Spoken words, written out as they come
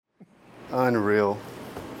Unreal.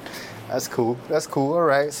 That's cool. That's cool. All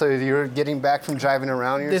right. So you're getting back from driving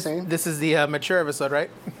around, you're saying? This is the mature episode, right?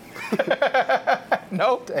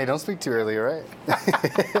 No? Hey, don't speak too early, all right?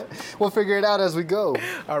 We'll figure it out as we go.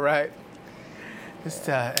 All right. This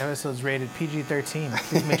episode's rated PG-13.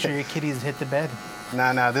 Please make sure your kitties hit the bed.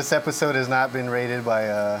 Nah. This episode has not been rated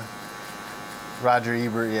by Roger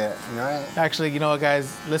Ebert yet. You know right? Actually, you know what,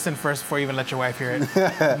 guys? Listen first before you even let your wife hear it.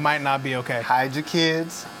 It might not be okay. Hide your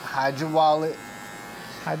kids. Hide your wallet.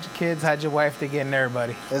 Hide your kids. Hide your wife. They're getting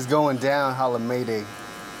everybody. It's going down. Holla Mayday.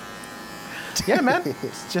 Yeah, man.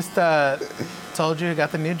 Just told you I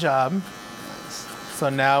got the new job. Nice. So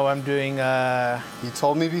now I'm doing You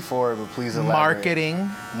told me before, but please elaborate.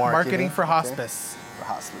 Marketing for hospice. Okay. For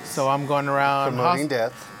hospice. So I'm going around promoting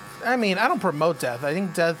death. I mean, I don't promote death. I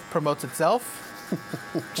think death promotes itself.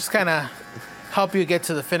 Just kind of help you get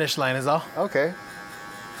to the finish line is all. Okay.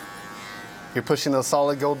 You're pushing those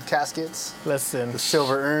solid gold caskets. Listen. The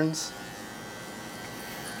silver urns.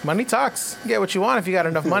 Money talks. You get what you want if you got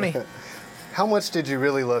enough money. How much did you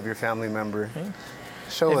really love your family member?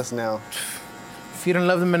 Show us now. If you didn't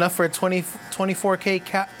love them enough for a 24K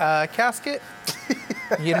casket,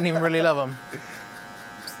 you didn't even really love them.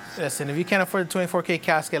 Listen, if you can't afford the 24K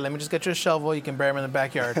casket, let me just get you a shovel. You can bury them in the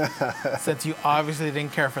backyard. Since you obviously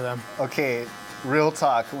didn't care for them. Okay, real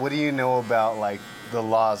talk. What do you know about like the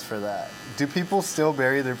laws for that? Do people still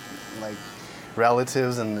bury their like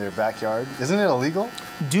relatives in their backyard? Isn't it illegal?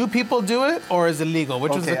 Do people do it or is it legal?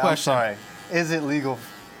 Which was the question? I'm sorry. Is it legal to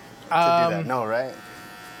do that? No, right?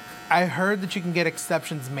 I heard that you can get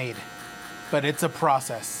exceptions made, but it's a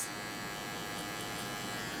process.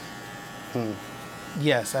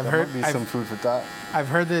 Yes, I've heard. Might be some food for thought. I've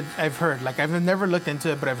heard. Like, I've never looked into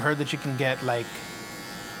it, but I've heard that you can get like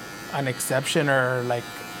an exception or like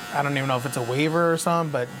I don't even know if it's a waiver or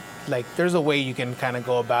something, but like there's a way you can kind of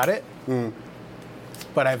go about it.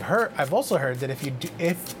 But I've also heard that if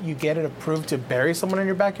you get it approved to bury someone in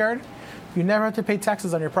your backyard, you never have to pay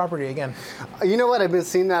taxes on your property again. You know what? I've been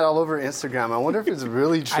seeing that all over Instagram. I wonder if it's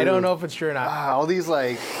really true. I don't know if it's true or not. All these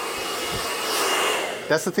like.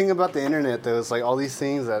 That's the thing about the internet, though. It's like all these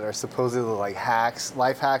things that are supposedly like hacks,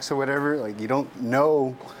 life hacks or whatever. Like you don't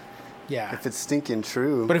know if it's stinking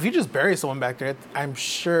true. But if you just bury someone back there, I'm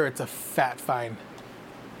sure it's a fat fine.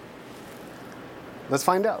 Let's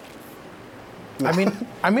find out. I mean,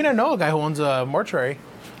 I know a guy who owns a mortuary,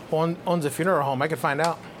 who owns a funeral home. I could find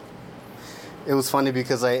out. It was funny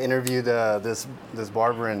because I interviewed this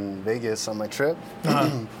barber in Vegas on my trip.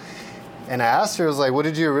 And I asked her, I was like, what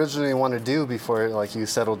did you originally want to do before like you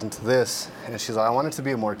settled into this? And she's like, I wanted to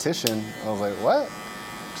be a mortician. I was like, what?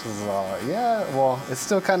 She's like, yeah, well, it's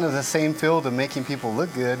still kind of the same field of making people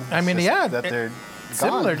look good. I mean, yeah. That they're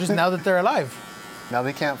similar, gone. just now that they're alive. Now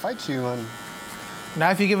they can't fight you.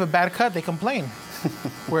 Now if you give a bad cut, they complain.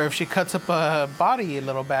 Where if she cuts up a body a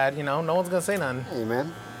little bad, no one's going to say nothing. Hey,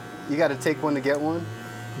 man, you got to take one to get one.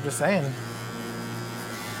 I'm just saying.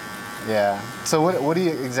 Yeah. So what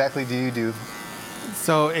exactly do you do?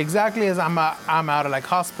 So exactly as I'm out of like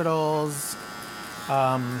hospitals,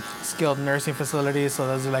 skilled nursing facilities. So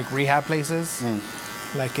those are like rehab places.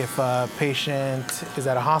 Like if a patient is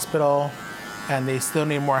at a hospital and they still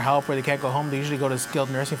need more help or they can't go home, they usually go to a skilled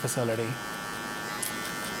nursing facility.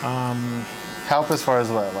 Help as far as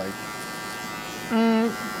what, like?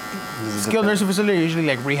 Skilled nursing facility are usually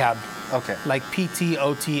like rehab. Okay. Like PT,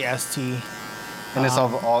 OT, ST. And it's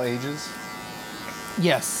of all ages?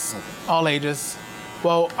 Yes, all ages.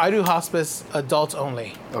 Well, I do hospice adults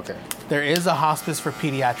only. Okay. There is a hospice for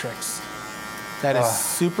pediatrics. That is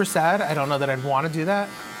super sad. I don't know that I'd want to do that,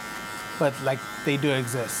 but like they do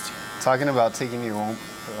exist. Talking about taking your own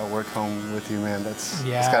work home with you, man, it's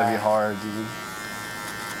got to be hard, dude.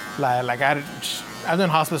 Like I've done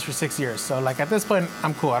hospice for 6 years, so like at this point,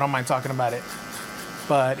 I'm cool. I don't mind talking about it.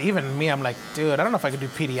 But even me, I'm like, dude, I don't know if I could do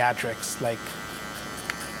pediatrics. Like,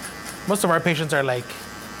 most of our patients are like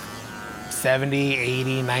 70,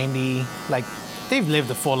 80, 90. Like, they've lived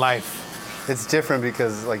a full life. It's different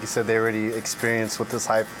because, like you said, they already experienced what this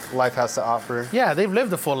life has to offer. Yeah, they've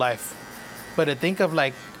lived a full life. But to think of,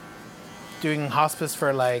 like, doing hospice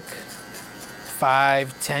for, like,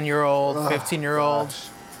 5, 10-year-old, 15-year-old. Gosh.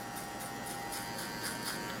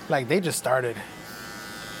 Like, they just started.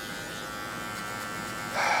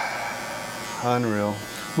 Unreal.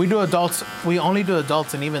 We only do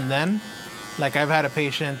adults, and even then, like I've had a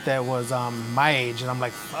patient that was my age, and I'm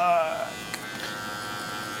like, fuck.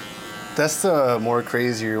 That's the more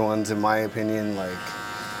crazier ones, in my opinion, like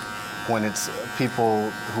when it's people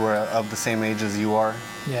who are of the same age as you are.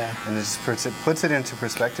 Yeah. And it just puts it into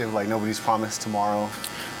perspective, like nobody's promised tomorrow.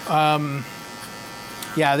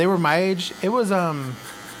 Yeah, they were my age. It was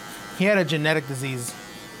he had a genetic disease,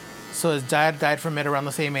 so his dad died from it around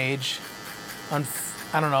the same age. I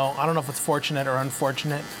don't know if it's fortunate or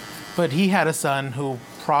unfortunate, but he had a son who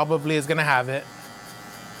probably is gonna have it,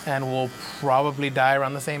 and will probably die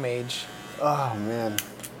around the same age. Oh man,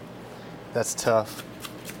 that's tough.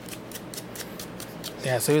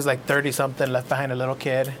 Yeah, so he was like 30 something, left behind a little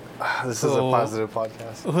kid. This is a positive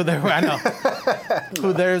podcast. I know.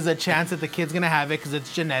 Who there's a chance that the kid's gonna have it because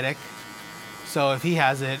it's genetic. So if he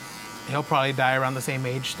has it, he'll probably die around the same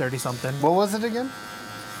age, 30 something. What was it again?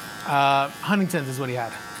 Huntington's is what he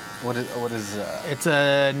had. What is It's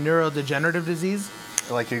a neurodegenerative disease.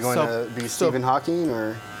 like you're going to be Stephen Hawking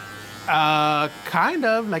or? Kind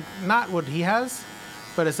of, like not what he has,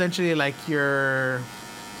 but essentially like if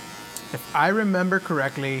I remember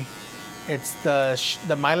correctly, it's the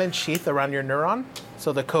myelin sheath around your neuron.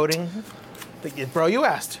 So the coating, bro, you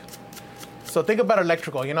asked. So think about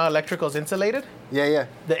electrical. You know, electrical is insulated. Yeah.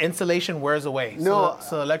 The insulation wears away. No.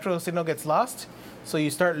 So the electrical signal gets lost. So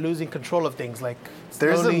you start losing control of things. Like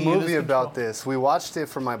there's a movie about this. We watched it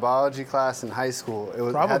for my biology class in high school.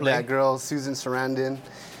 It had that girl Susan Sarandon,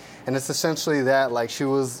 and it's essentially that. Like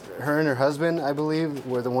her and her husband, I believe,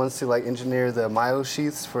 were the ones to like engineer the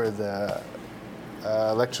myosheaths for the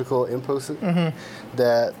electrical impulses. Mm-hmm.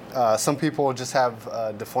 That some people just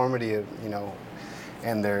have deformity of,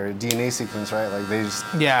 and their DNA sequence, right? Like they just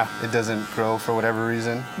it doesn't grow for whatever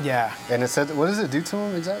reason. Yeah. And it said, what does it do to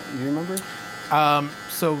them exactly? Do you remember?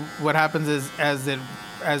 So what happens is as it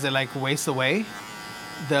like wastes away,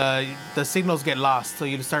 the signals get lost. So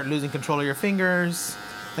you start losing control of your fingers,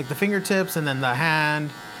 like the fingertips, and then the hand,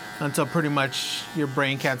 until pretty much your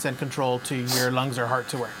brain can't send control to your lungs or heart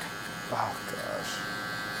to work. Oh gosh.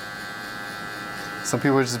 Some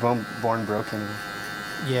people are just born broken.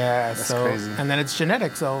 Yeah, that's crazy. And then it's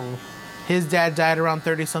genetic. So his dad died around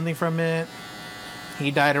 30 something from it.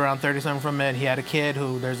 He died around 30 something from it. He had a kid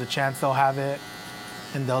who there's a chance they'll have it,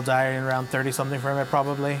 and they'll die around 30 something from it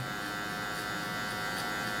probably.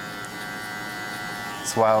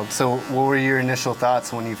 It's wild. So what were your initial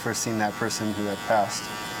thoughts when you first seen that person who had passed?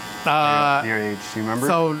 Your age, do you remember?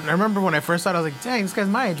 So I remember when I first saw it, I was like, dang, this guy's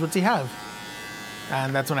my age. What's he have?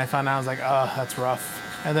 And that's when I found out. I was like, oh, that's rough.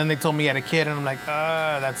 And then they told me he had a kid, and I'm like,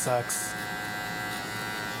 that sucks.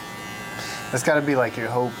 That's got to be like your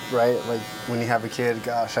hope, right? Like when you have a kid,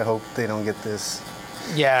 gosh, I hope they don't get this.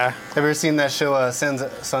 Yeah. Have you ever seen that show, Sons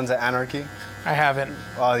of Anarchy? I haven't.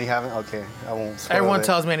 Oh, you haven't? Okay, I won't spoil Everyone it.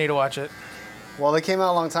 tells me I need to watch it. Well, they came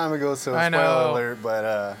out a long time ago, so I know. spoiler alert. But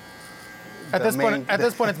at this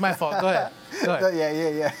point, it's my fault. Go ahead.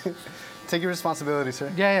 Yeah. Take your responsibility,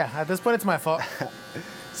 sir. Yeah. At this point, it's my fault.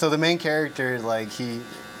 So the main character, like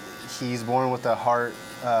he's born with a heart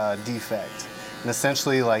defect. And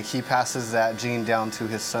essentially, like, he passes that gene down to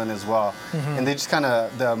his son as well. Mm-hmm. And they just kind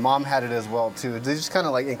of, the mom had it as well, too. They just kind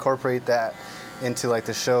of, like, incorporate that into, like,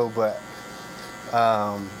 the show. But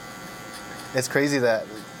it's crazy that,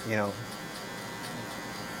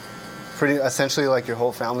 pretty essentially, like, your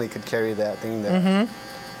whole family could carry that thing that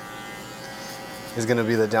is going to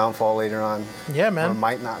be the downfall later on. Yeah, man. Or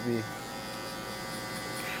might not be.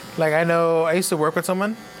 Like, I know, I used to work with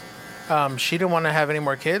someone. She didn't want to have any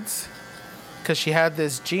more kids, because she had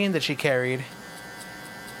this gene that she carried.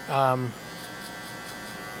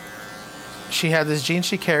 She had this gene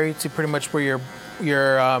she carried to pretty much where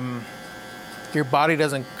your body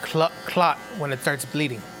doesn't clot when it starts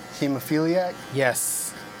bleeding. Hemophiliac?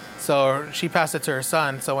 Yes. So she passed it to her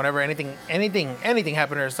son. So whenever anything happened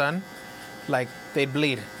to her son, like they'd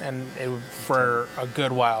bleed, and it would for a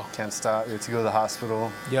good while. Can't stop. You have to go to the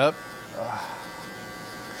hospital. Yep.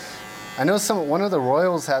 I know one of the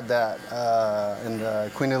royals had that in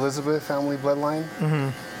the Queen Elizabeth family bloodline. Mm-hmm.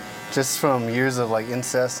 Just from years of like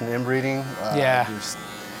incest and inbreeding.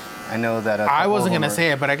 I know that. I wasn't gonna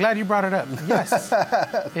say it, but I'm glad you brought it up. Yes,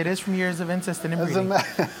 it is from years of incest and inbreeding. Are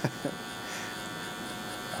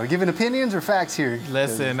we giving opinions or facts here?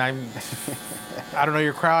 Listen, I don't know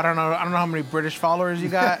your crowd. I don't know how many British followers you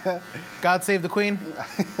got. God save the Queen.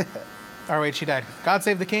 Oh wait, she died. God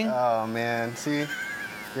save the King. Oh man, see.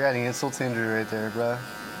 You're adding insult to injury right there, bro.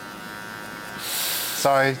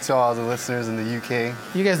 Sorry to all the listeners in the UK.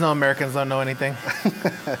 You guys know Americans don't know anything.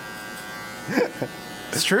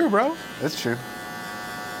 It's true, bro. It's true.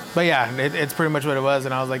 But yeah, it's pretty much what it was.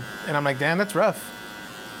 And I'm like, damn, that's rough.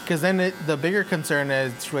 Because then the bigger concern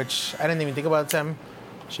is, which I didn't even think about, Sam.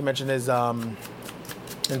 She mentioned is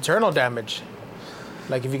internal damage.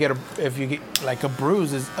 Like if you get like a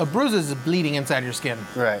bruise is bleeding inside your skin.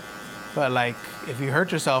 Right. But like if you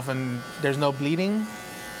hurt yourself and there's no bleeding,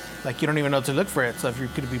 like you don't even know to look for it. So if you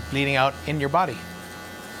could be bleeding out in your body.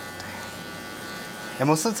 And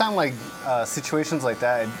most of the time, like situations like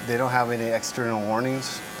that, they don't have any external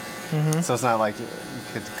warnings. So it's not like you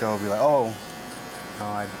could go and be like, oh,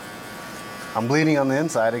 no, I'm bleeding on the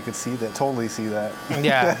inside. I could see that, totally see that.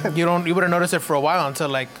 Yeah, you wouldn't notice it for a while until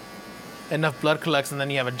like enough blood collects, and then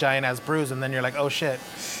you have a giant ass bruise, and then you're like, oh shit.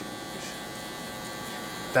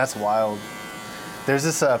 That's wild. There's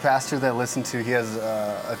this pastor that I listen to. He has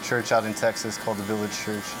a church out in Texas called the Village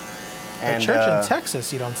Church. And, a church in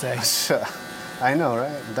Texas, you don't say. I know,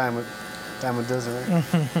 right? Diamond Desert,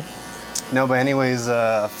 right? No, but anyways,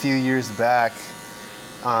 a few years back,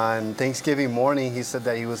 on Thanksgiving morning, he said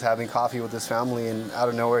that he was having coffee with his family, and out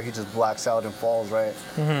of nowhere, he just blacks out and falls, right?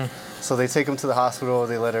 So they take him to the hospital.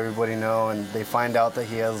 They let everybody know, and they find out that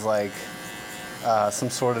he has like some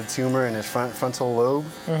sort of tumor in his frontal lobe.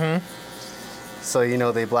 So, you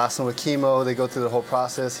know, they blast him with chemo. They go through the whole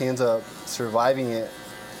process. He ends up surviving it,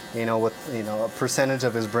 you know, with, you know, a percentage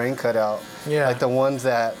of his brain cut out. Yeah. Like the ones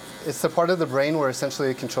that, it's the part of the brain where essentially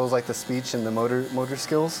it controls like the speech and the motor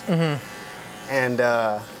skills. And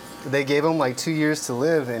they gave him like 2 years to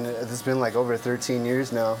live, and it's been like over 13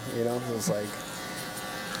 years now, you know? It was like,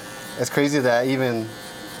 it's crazy that even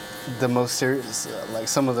the most serious, like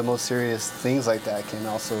some of the most serious things like that can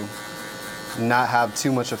also not have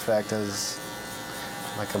too much effect as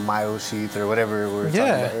like a myosheath or whatever we were talking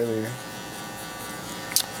about earlier.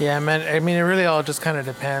 Yeah, man. I mean, it really all just kind of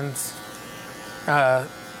depends. I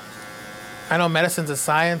know medicine's a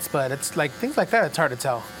science, but it's like things like that, it's hard to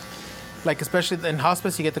tell. Like, especially in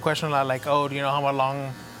hospice, you get the question a lot like, oh, do you know how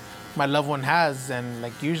long my loved one has? And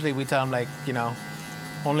like, usually we tell them like, you know,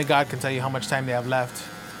 only God can tell you how much time they have left.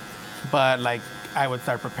 But like, I would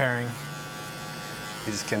start preparing.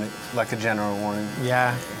 You just can, like a general warning.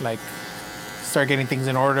 Yeah, like start getting things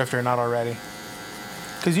in order if they're not already.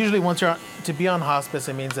 Because usually once you're to be on hospice,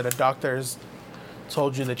 it means that a doctor's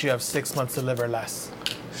told you that you have 6 months to live or less.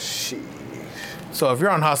 Sheesh. So if you're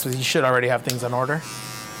on hospice, you should already have things in order,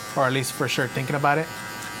 or at least for sure thinking about it.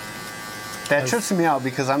 That trips me out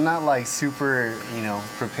because I'm not like super, you know,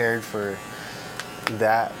 prepared for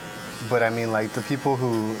that. But I mean, like the people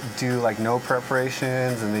who do like no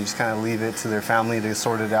preparations and they just kind of leave it to their family to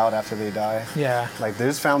sort it out after they die. Yeah. Like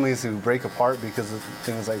there's families who break apart because of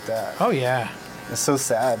things like that. Oh yeah. It's so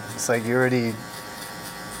sad. It's like you already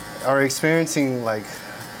are experiencing like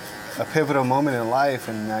a pivotal moment in life,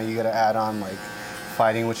 and now you got to add on like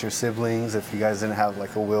fighting with your siblings if you guys didn't have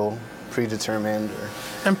like a will predetermined or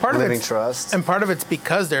and part living of trust. And part of it's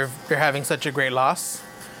because they're having such a great loss.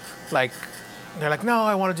 Like they're like, no,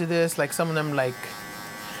 I want to do this. Like some of them, like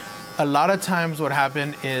a lot of times what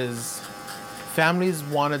happened is families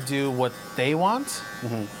want to do what they want,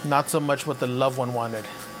 not so much what the loved one wanted.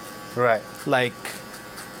 Right. Like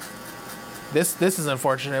this is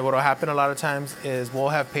unfortunate. What will happen a lot of times is we'll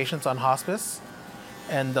have patients on hospice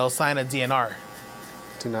and they'll sign a DNR.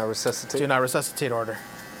 Do not resuscitate. Do not resuscitate order.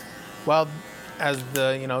 Well, as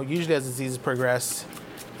the, you know, usually as diseases progress,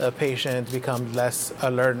 the patient becomes less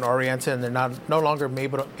alert and oriented, and they're no longer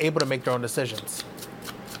able to make their own decisions.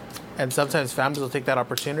 And sometimes families will take that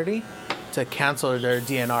opportunity to cancel their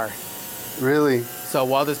DNR. Really? So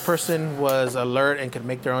while this person was alert and could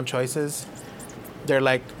make their own choices, they're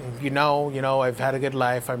like, you know, I've had a good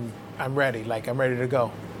life. I'm ready. Like I'm ready to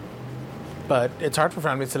go. But it's hard for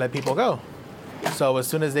families to let people go. So as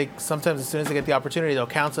soon as they get the opportunity, they'll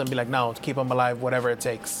counsel and be like, no, keep them alive, whatever it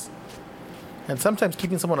takes. And sometimes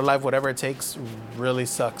keeping someone alive, whatever it takes, really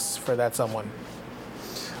sucks for that someone.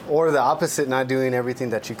 Or the opposite, not doing everything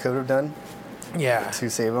that you could have done. Yeah. To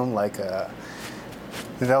save them. Like, that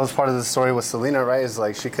was part of the story with Selena, right? Is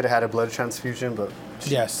like she could have had a blood transfusion, but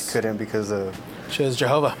she couldn't because of... She was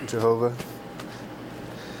Jehovah.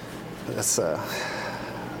 That's,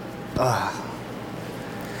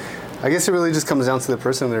 I guess it really just comes down to the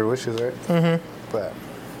person and their wishes, right? But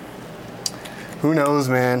who knows,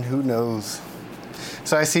 man? Who knows?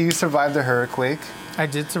 So I see you survived the earthquake. I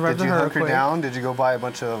did survive the earthquake. Did you earthquake. hunker down? Did you go buy a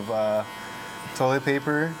bunch of toilet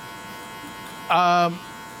paper?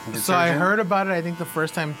 So I heard about it, I think the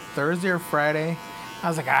first time Thursday or Friday. I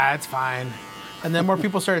was like, it's fine. And then more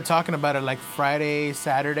people started talking about it like Friday,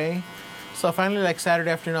 Saturday. So finally, like Saturday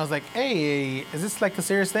afternoon, I was like, hey, is this like a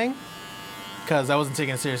serious thing? Because I wasn't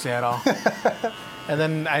taking it seriously at all. And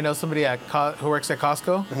then I know somebody who works at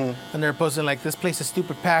Costco, and they're posting like, this place is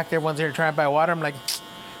stupid packed. Everyone's here trying to buy water. I'm like,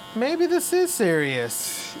 maybe this is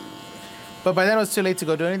serious. But by then it was too late to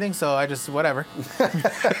go do anything, so I just, whatever.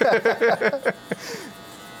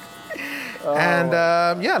 And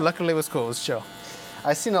luckily it was cool. It was chill.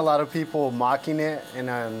 I've seen a lot of people mocking it, and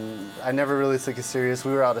I never really took it serious.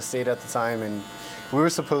 We were out of state at the time, and we were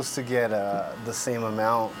supposed to get the same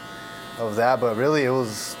amount of that, but really it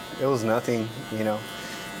was nothing, you know.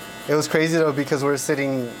 It was crazy though because we're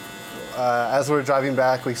sitting, as we're driving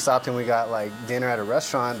back, we stopped and we got like dinner at a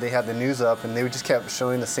restaurant. They had the news up and they just kept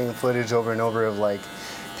showing the same footage over and over of like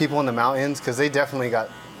people in the mountains because they definitely got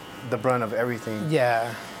the brunt of everything.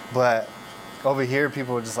 Yeah. But over here,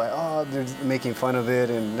 people were just like, oh, they're just making fun of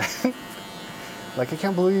it and like, I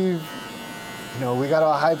can't believe, you know, we got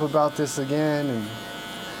all hype about this again. And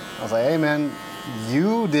I was like, hey man,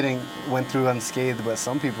 you went through unscathed, but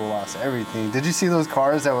some people lost everything. Did you see those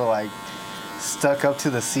cars that were like stuck up to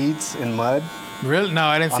the seats in mud? Really? No,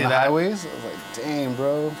 I didn't see that. On the highways? I was like, dang,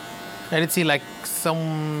 bro. I did see like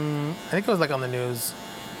I think it was like on the news.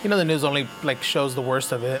 You know, the news only like shows the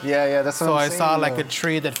worst of it. Yeah, that's what I'm saying. So I saw like a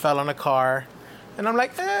tree that fell on a car, and I'm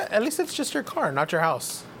like, at least it's just your car, not your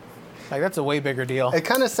house. Like that's a way bigger deal. It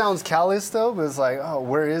kind of sounds callous though, but it's like, oh,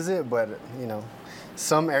 where is it? But you know,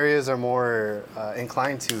 some areas are more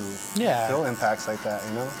inclined to feel impacts like that.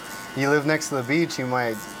 You know, you live next to the beach,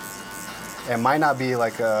 it might not be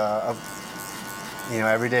like a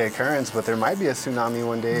everyday occurrence, but there might be a tsunami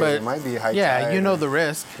one day. But there might be a high tide. Yeah, you know the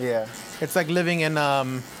risk. Yeah, it's like living in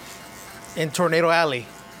Tornado Alley.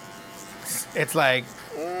 It's like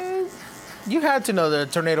you had to know that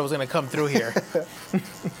a tornado was going to come through here.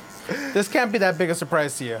 This can't be that big a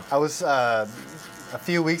surprise to you. I was a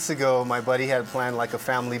few weeks ago. My buddy had planned like a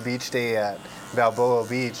family beach day at Balboa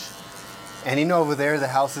Beach. And you know, over there, the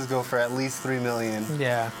houses go for at least $3 million.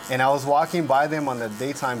 Yeah. And I was walking by them on the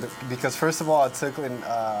daytime because, first of all, it took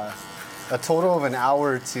a total of an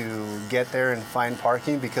hour to get there and find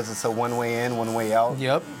parking because it's a one-way in, one-way out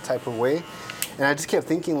type of way. And I just kept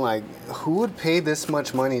thinking, like, who would pay this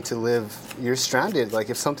much money to live? You're stranded. Like,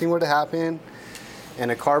 if something were to happen and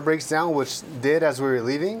a car breaks down, which did as we were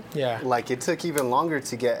leaving, like, it took even longer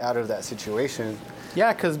to get out of that situation.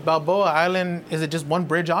 Yeah, because Balboa Island, is it just one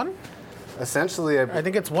bridge on? Essentially, I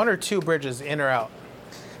think it's one or two bridges in or out.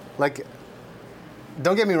 Like,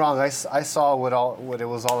 don't get me wrong. I saw what it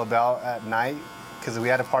was all about at night because we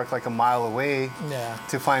had to park like a mile away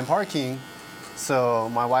to find parking. So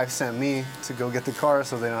my wife sent me to go get the car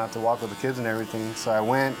so they don't have to walk with the kids and everything. So I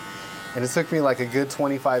went, and it took me like a good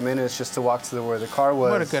 25 minutes just to walk to where the car was.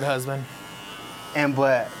 What a good husband.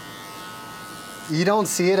 But you don't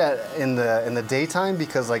see it in the daytime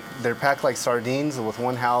because like they're packed like sardines with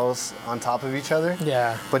one house on top of each other.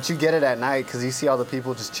 Yeah. But you get it at night because you see all the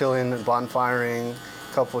people just chilling and bonfiring,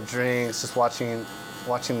 a couple drinks, just watching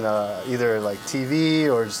the either like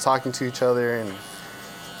TV or just talking to each other, and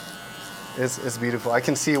it's beautiful. I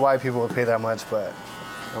can see why people would pay that much, but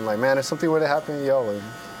I'm like, man, if something were to happen to y'all, or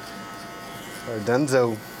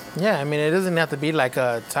dunzo. Yeah, I mean, it doesn't have to be like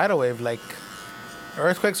a tidal wave. Like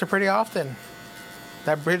earthquakes are pretty often.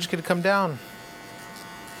 That bridge could come down.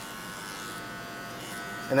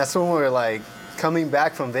 And that's when we were like coming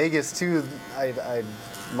back from Vegas too.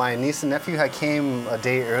 My niece and nephew had came a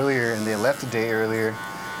day earlier and they left a day earlier.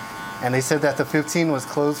 And they said that the 15 was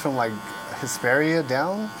closed from like Hesperia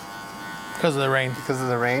down. Because of the rain. Because of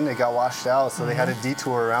the rain, it got washed out. So they had a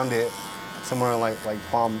detour around it somewhere like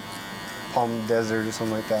Palm Desert or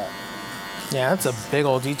something like that. Yeah, that's a big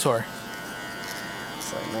old detour.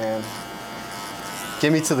 It's like, man,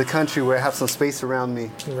 get me to the country where I have some space around me.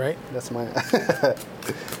 Right. That's my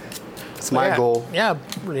that's my goal. Yeah,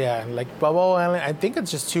 like Balboa Island, I think it's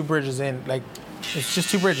just two bridges in. Like, it's just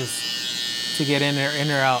two bridges to get in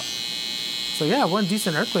or out. So yeah, one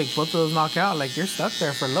decent earthquake, both of those knock out. Like, you're stuck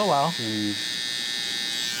there for a little while.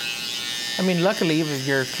 I mean, luckily, if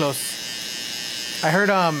you're close. I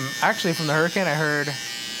heard, actually from the hurricane, I heard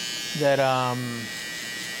that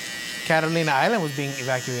Catalina Island was being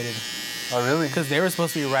evacuated. Oh, really? Because they were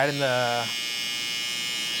supposed to be right in the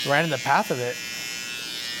path of it.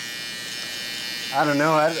 I don't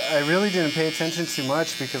know. I really didn't pay attention too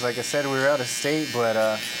much because, like I said, we were out of state. But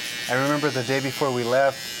I remember the day before we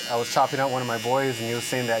left, I was chopping up one of my boys, and he was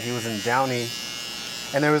saying that he was in Downey,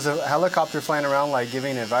 and there was a helicopter flying around, like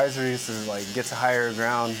giving advisories to like get to higher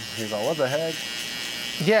ground. He's like, "What the heck?"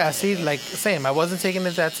 Yeah, see, like, same. I wasn't taking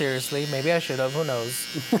it that seriously. Maybe I should have. Who knows?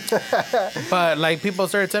 But, like, people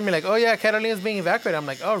started telling me, like, oh, yeah, Catalina's being evacuated. I'm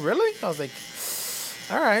like, oh, really? I was like,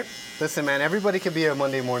 all right. Listen, man, everybody could be a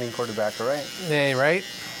Monday morning quarterback, all right? Yeah, right?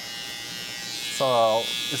 So,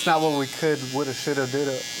 it's not what we could, woulda, shoulda,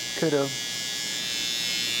 coulda.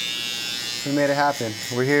 We made it happen.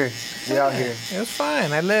 We're here. We're out here. It was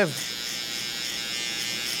fine. I lived.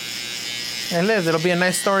 It'll be a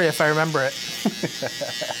nice story if I remember it. That's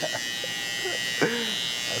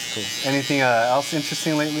cool. Anything else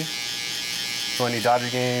interesting lately? Going to any Dodger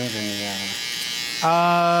games? And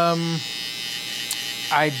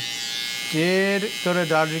I did go to a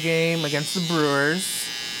Dodger game against the Brewers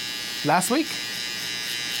last week.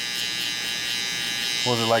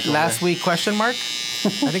 What was it like? Last week, question mark? I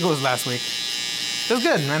think it was last week. It was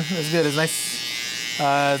good, man. It was good. It's nice.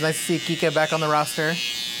 It's nice to see Kike back on the roster.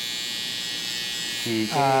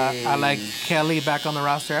 I like Kelly back on the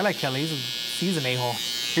roster. I like Kelly. He's an a-hole.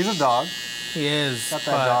 He's a dog. He is. Got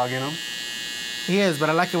that dog in him. He is, but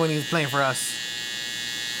I like it when he's playing for us.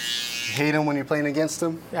 Hate him when you're playing against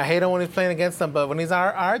him? I hate him when he's playing against them, but when he's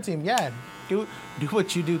on our team, yeah, do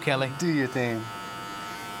what you do, Kelly. Do your thing.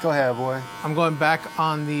 Go ahead, boy. I'm going back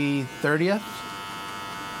on the 30th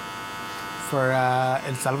for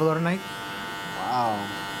El Salvador night. Wow.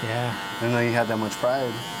 Yeah. I didn't know you had that much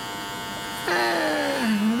pride.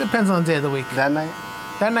 It depends on the day of the week. That night?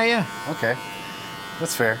 That night, yeah. Okay.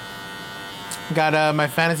 That's fair. Got my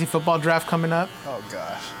fantasy football draft coming up. Oh,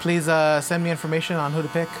 gosh. Please send me information on who to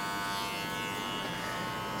pick.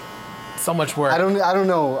 So much work. I don't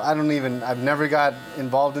know. I've never got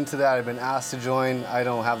involved into that. I've been asked to join. I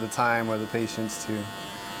don't have the time or the patience to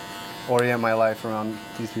orient my life around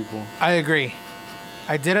these people. I agree.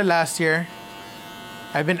 I did it last year.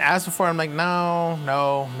 I've been asked before. I'm like, no.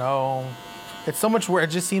 It's so much work.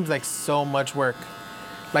 It just seems like so much work.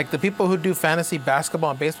 Like the people who do fantasy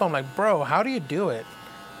basketball and baseball, I'm like, bro, how do you do it?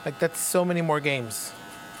 Like that's so many more games.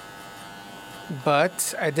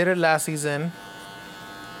 But I did it last season.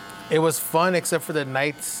 It was fun except for the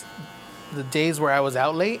days where I was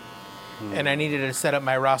out late and I needed to set up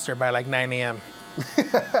my roster by like 9 a.m.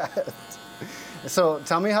 So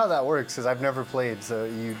tell me how that works, because I've never played. So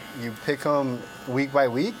you pick them week by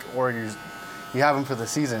week, or you have them for the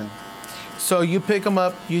season? So you pick them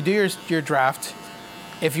up, you do your draft.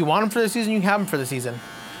 If you want them for the season, you can have them for the season.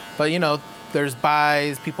 But, there's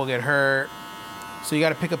buys, people get hurt. So you got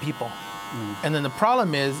to pick up people. And then the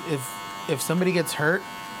problem is if somebody gets hurt,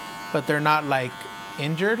 but they're not like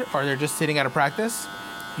injured or they're just sitting out of practice,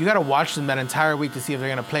 you got to watch them that entire week to see if they're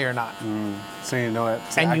going to play or not. So you know it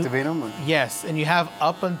to activate them? Or? Yes. And you have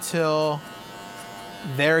up until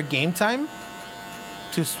their game time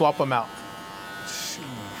to swap them out.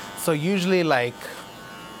 So usually like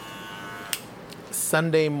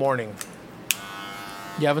Sunday morning.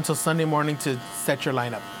 You have until Sunday morning to set your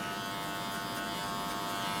lineup.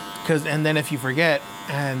 And then if you forget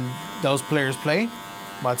and those players play,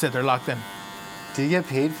 well, that's it. They're locked in. Do you get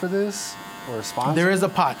paid for this or sponsored? There is a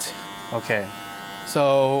pot. Okay.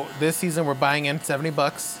 So this season we're buying in $70.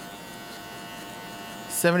 $70,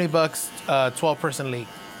 12-person league.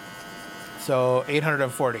 So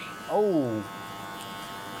 $840. Oh.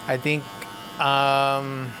 I think.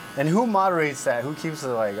 And who moderates that? Who keeps it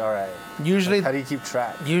like, all right? Usually, like, how do you keep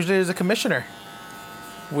track? Usually there's a commissioner.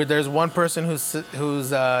 Where there's one person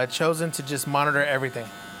who's chosen to just monitor everything.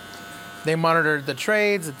 They monitor the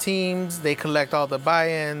trades, the teams. They collect all the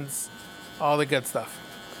buy-ins, all the good stuff.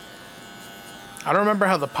 I don't remember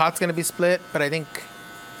how the pot's going to be split, but I think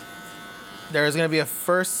there's going to be a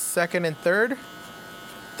first, second, and third.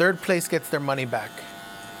 Third place gets their money back.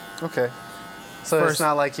 Okay. So it's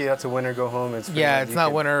not like you have to win or go home. It's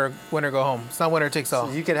not winner go home. It's not winner takes all.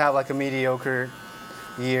 So you could have like a mediocre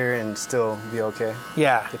year and still be okay.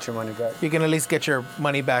 Yeah. Get your money back. You can at least get your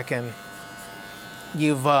money back and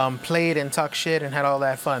you've played and talked shit and had all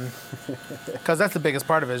that fun. Because that's the biggest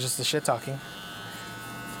part of it, is just the shit talking.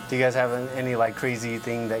 Do you guys have any like crazy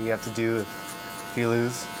thing that you have to do if you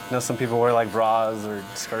lose? I know some people wear like bras or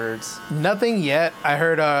skirts. Nothing yet. I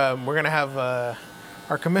heard we're going to have,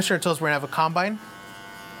 our commissioner told us we're going to have a combine.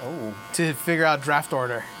 Oh. To figure out draft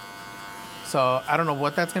order. So I don't know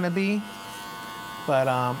what that's going to be.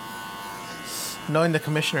 But knowing the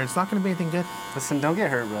commissioner, it's not going to be anything good. Listen, don't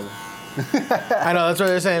get hurt, brother. I know, that's what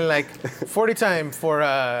they're saying. Like 40 time for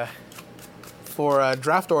a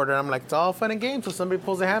draft order. I'm like, it's all fun and games till somebody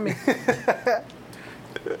pulls a hammy.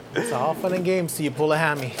 It's all fun and games till you pull a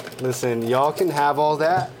hammy. Listen, y'all can have all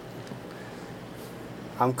that.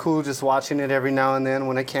 I'm cool just watching it every now and then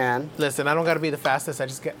when I can. Listen, I don't got to be the fastest. I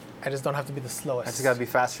just don't have to be the slowest. I just got to be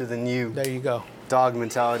faster than you. There you go. Dog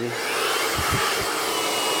mentality.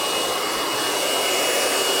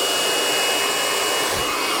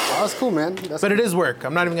 That's cool, man. But it is work.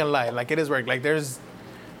 I'm not even gonna lie. Like, it is work. Like, I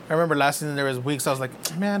remember last season there was weeks I was like,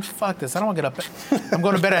 man, fuck this. I don't want to get up. I'm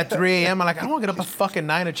going to bed at 3 a.m. I'm like, I don't want to get up at fucking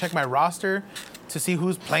 9 to check my roster to see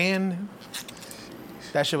who's playing.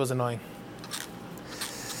 That shit was annoying.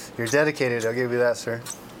 You're dedicated. I'll give you that, sir.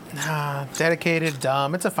 Nah, dedicated,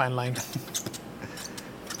 dumb. It's a fine line.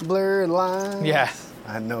 Blurred lines. Yeah.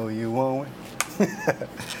 I know you won't.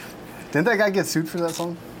 Didn't that guy get sued for that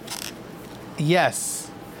song?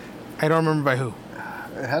 Yes. I don't remember by who.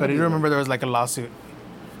 But I do remember there was like a lawsuit.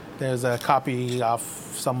 There's a copy of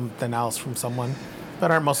something else from someone.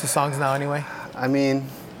 But aren't most of the songs now anyway? I mean,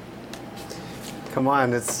 come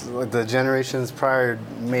on, it's like the generations prior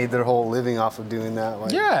made their whole living off of doing that.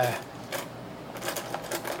 Like, Yeah.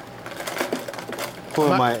 Who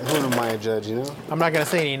am I to judge, you know? I'm not going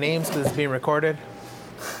to say any names because it's being recorded.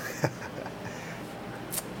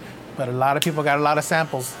 But a lot of people got a lot of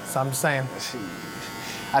samples, so I'm just saying.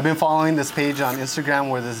 I've been following this page on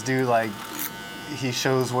Instagram where this dude, like, he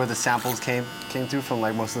shows where the samples came through from,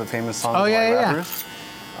 like, most of the famous songs Oh, of yeah, like, yeah. rappers.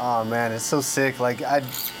 Oh, man, it's so sick. Like,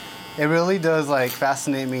 it really does, like,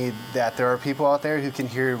 fascinate me that there are people out there who can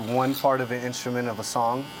hear one part of an instrument of a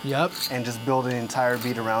song Yep. and just build an entire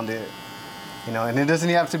beat around it. You know, and it doesn't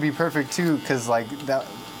have to be perfect, too, because, like,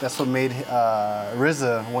 that's what made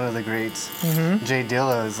RZA one of the greats. Mm-hmm. Jay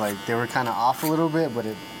Dilla is, like, they were kind of off a little bit, but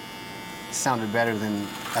it sounded better than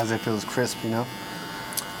as if it was crisp, you know?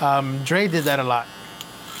 Dre did that a lot.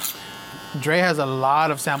 Dre has a lot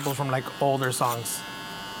of samples from, like, older songs.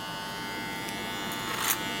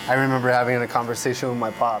 I remember having a conversation with my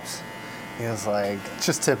pops. He was like,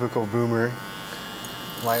 just typical boomer.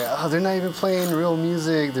 Like, oh, they're not even playing real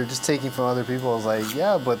music. They're just taking from other people. I was like,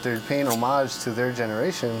 yeah, but they're paying homage to their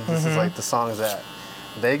generation. This is like the songs that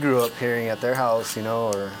they grew up hearing at their house, you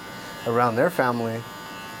know, or around their family.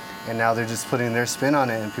 And now they're just putting their spin on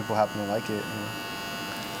it and people happen to like it. You know?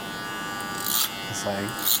 It's like,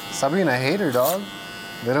 stop being a hater, dog.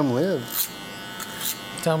 Let them live.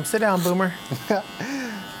 Tell him, sit down, boomer.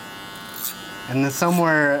 And then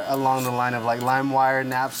somewhere along the line of like LimeWire,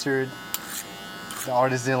 Napster, the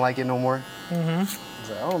artist didn't like it no more. Mm-hmm. It's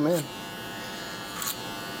like, oh man,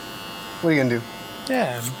 what are you gonna do?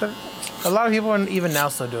 Yeah, but a lot of people even now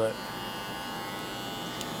still do it.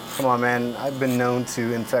 Come on, man. I've been known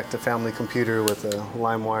to infect a family computer with a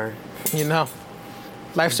LimeWire. You know,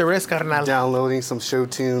 life's a risk, carnal. Downloading some show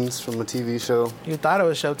tunes from a TV show. You thought it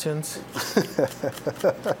was show tunes.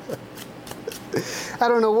 I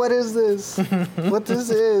don't know, what is this? What this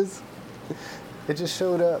is? It just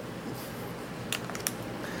showed up.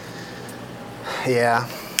 Yeah.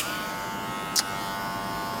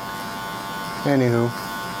 Anywho.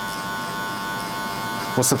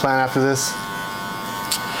 What's the plan after this?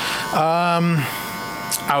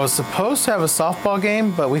 I was supposed to have a softball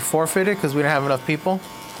game, but we forfeited because we didn't have enough people.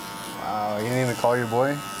 Wow, you didn't even call your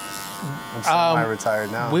boy? I'm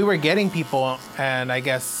semi-retired now. We were getting people, and I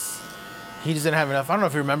guess he just didn't have enough. I don't know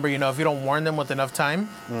if you remember, you know, if you don't warn them with enough time,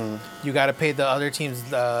 you got to pay the other team's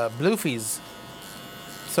blue fees.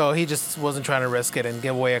 So he just wasn't trying to risk it and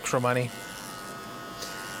give away extra money.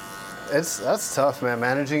 That's tough, man.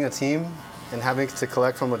 Managing a team and having to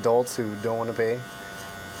collect from adults who don't want to pay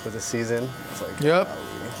for the season. It's like, yep.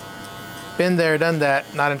 Been there, done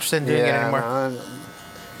that. Not interested in doing it anymore. No,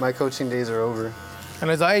 my coaching days are over. And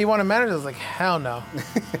I was like, hey, you want to manage? I was like, hell no.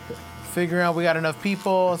 Figuring out we got enough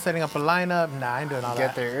people, setting up a lineup. Nah, I ain't doing all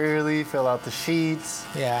that. Get there early, fill out the sheets.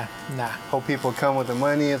 Yeah, nah. Hope people come with the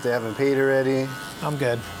money if they haven't paid already. I'm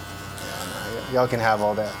good. Y'all can have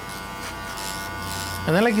all that.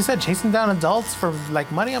 And then, like you said, chasing down adults for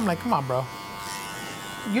like money. I'm like, come on, bro.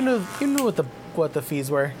 You knew what the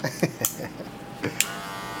fees were.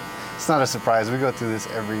 It's not a surprise. We go through this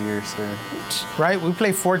every year, sir. Right? We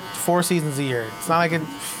play four seasons a year. It's not like it.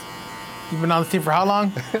 You've been on the team for how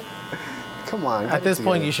long? Come on. At this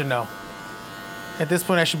point, you should know. At this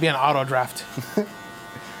point, I should be an auto draft.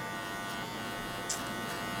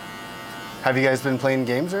 Have you guys been playing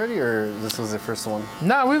games already, or this was the first one?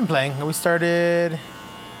 No, we've been playing. We started.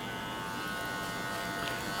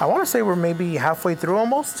 I want to say we're maybe halfway through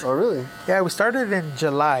almost. Oh, really? Yeah, we started in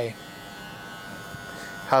July.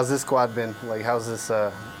 How's this squad been? Like, how's this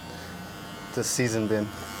season been?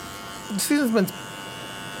 The season's been.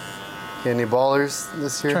 Any ballers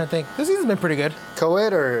this year? Trying to think. This season's been pretty good.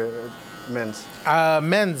 Co-ed or men's?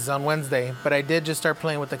 Men's on Wednesday, but I did just start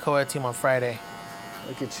playing with the co-ed team on Friday.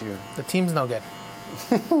 Look at you. The team's no good.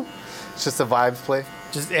 It's just a vibes play?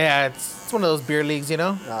 It's one of those beer leagues, you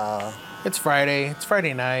know? It's Friday. It's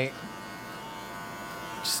Friday night.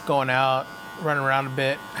 Just going out, running around a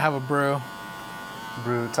bit, have a brew.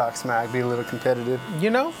 Brew, talk smack, be a little competitive.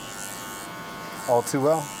 You know? All too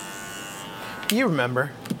well. You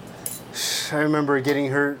remember. I remember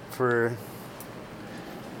getting hurt for a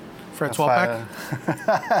 12-pack?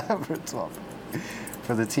 For a 12.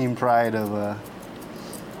 For the team pride of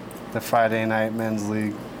the Friday night men's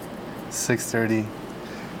league. 6:30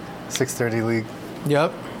 league.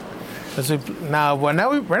 Yep. Now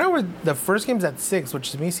we're the first game's at 6,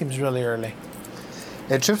 which to me seems really early.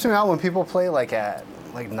 It trips me out when people play like at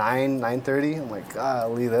like 9:30. I'm like,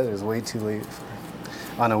 golly, that is way too late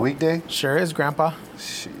on a weekday. Sure is, Grandpa.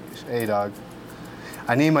 Sheesh. Hey, dog.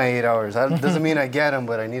 I need my 8 hours. That doesn't mean I get them,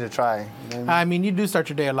 but I need to try. You know what I mean? I mean, you do start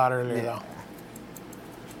your day a lot earlier, though.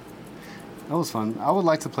 That was fun. I would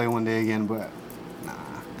like to play one day again, but nah.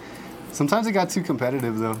 Sometimes it got too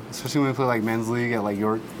competitive, though. Especially when we play, like, men's league at, like,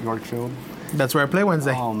 Yorkfield. That's where I play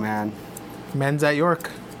Wednesday. Oh, man. Men's at York.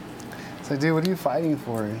 It's like, dude, what are you fighting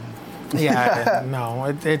for? Yeah,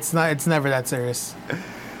 no, it's not. It's never that serious.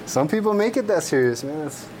 Some people make it that serious, man.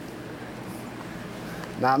 It's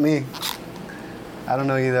not me. I don't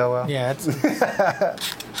know you that well. Yeah, it's.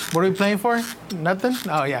 What are we playing for? Nothing?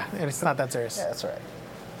 Oh, yeah, it's not that serious. Yeah, that's right.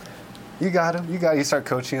 You got him. You start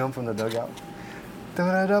coaching him from the dugout. Throw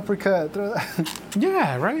that uppercut. Throw that.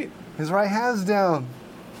 Yeah, right. His right hand's down.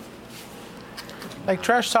 Like,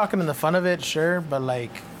 trash talking in the fun of it, sure, but,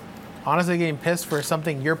 like, honestly getting pissed for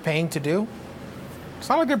something you're paying to do, it's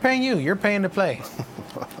not like they're paying you. You're paying to play.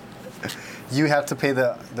 You have to pay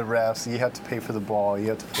the refs. You have to pay for the ball. You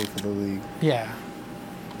have to pay for the league. Yeah.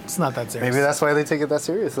 It's not that serious. Maybe that's why they take it that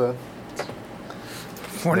serious, though.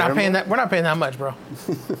 We're not paying that much, bro.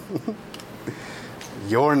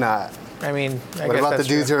 You're not. I mean, I what guess about the that's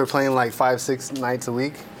dudes true. who are playing like 5-6 nights a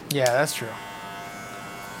week? Yeah, that's true.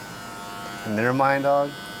 In their mind, dog,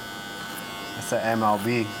 that's an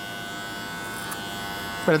MLB.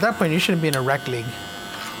 But at that point, you shouldn't be in a rec league.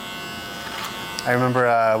 I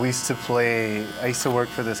remember we used to play. I used to work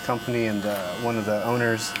for this company, and one of the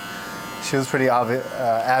owners, she was pretty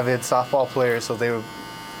avid softball player. So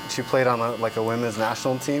she played on a women's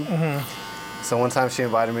national team. Mm-hmm. So one time she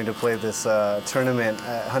invited me to play this tournament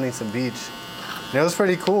at Huntington Beach, and it was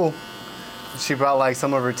pretty cool. She brought like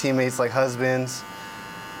some of her teammates, like husbands.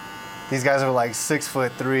 These guys are like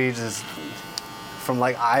 6'3", just from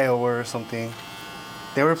like Iowa or something.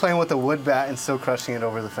 They were playing with a wood bat and still crushing it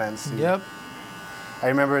over the fence. Dude. Yep. I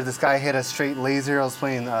remember this guy hit a straight laser. I was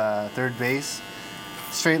playing third base.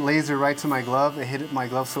 Straight laser right to my glove. It hit my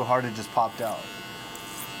glove so hard it just popped out.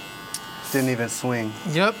 Didn't even swing.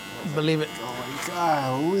 Yep. Believe it. Oh my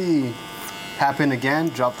golly. Happened again.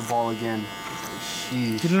 Dropped the ball again. Sheesh.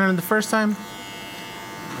 You didn't learn it the first time?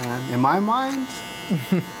 Man, in my mind.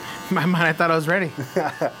 In my mind, I thought I was ready.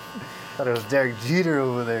 Thought it was Derek Jeter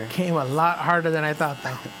over there. Came a lot harder than I thought,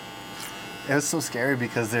 though. It was so scary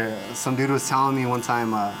because some dude was telling me one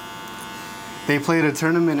time they played a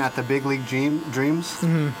tournament at the Big League Dreams,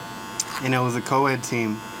 mm-hmm. and it was a co-ed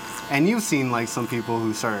team. And you've seen like some people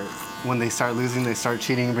who when they start losing, they start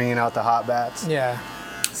cheating, bringing out the hot bats. Yeah.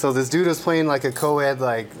 So this dude was playing like a co-ed,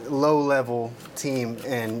 like low-level team,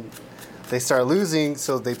 and they start losing,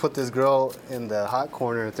 so they put this girl in the hot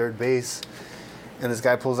corner at third base. And this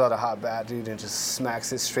guy pulls out a hot bat, dude, and just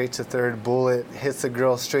smacks it straight to third. Bullet hits the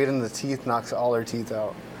girl straight in the teeth, knocks all her teeth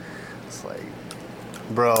out. It's like,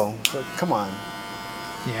 bro, come on.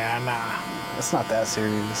 Yeah, nah. It's not that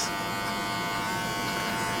serious.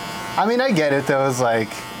 I mean, I get it, though. It's like,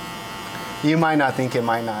 you might not think it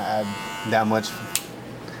might not add that much,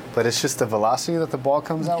 but it's just the velocity that the ball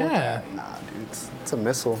comes out with. Yeah. Nah, dude, it's a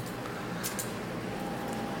missile.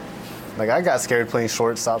 Like, I got scared playing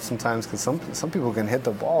shortstop sometimes because some people can hit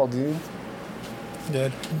the ball, dude.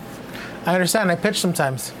 Dude. I understand. I pitch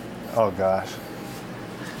sometimes. Oh, gosh.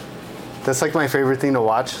 That's like my favorite thing to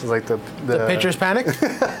watch. Is like the pitchers panic?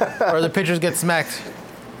 Or the pitchers get smacked?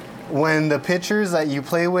 When the pitchers that you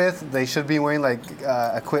play with, they should be wearing like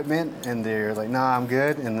equipment, and they're like, nah, I'm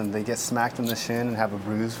good. And then they get smacked in the shin and have a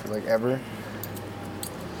bruise for like ever.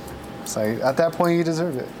 It's like, at that point, you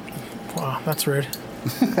deserve it. Wow, that's rude.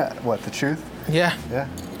 What, the truth? Yeah. Yeah.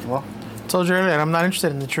 Well, told you earlier, I'm not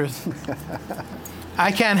interested in the truth.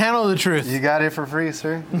 I can't handle the truth. You got it for free,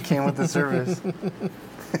 sir. You came with the service.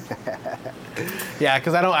 Yeah,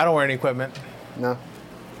 because I don't wear any equipment. No.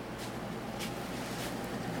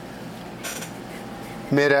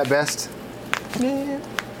 Mid at best. Yeah.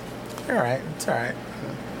 All right. It's all right.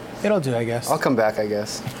 It'll do, I guess. I'll come back, I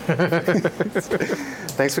guess.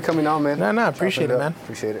 Thanks for coming on, man. No, appreciate it, man.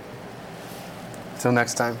 Appreciate it. Till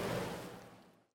next time.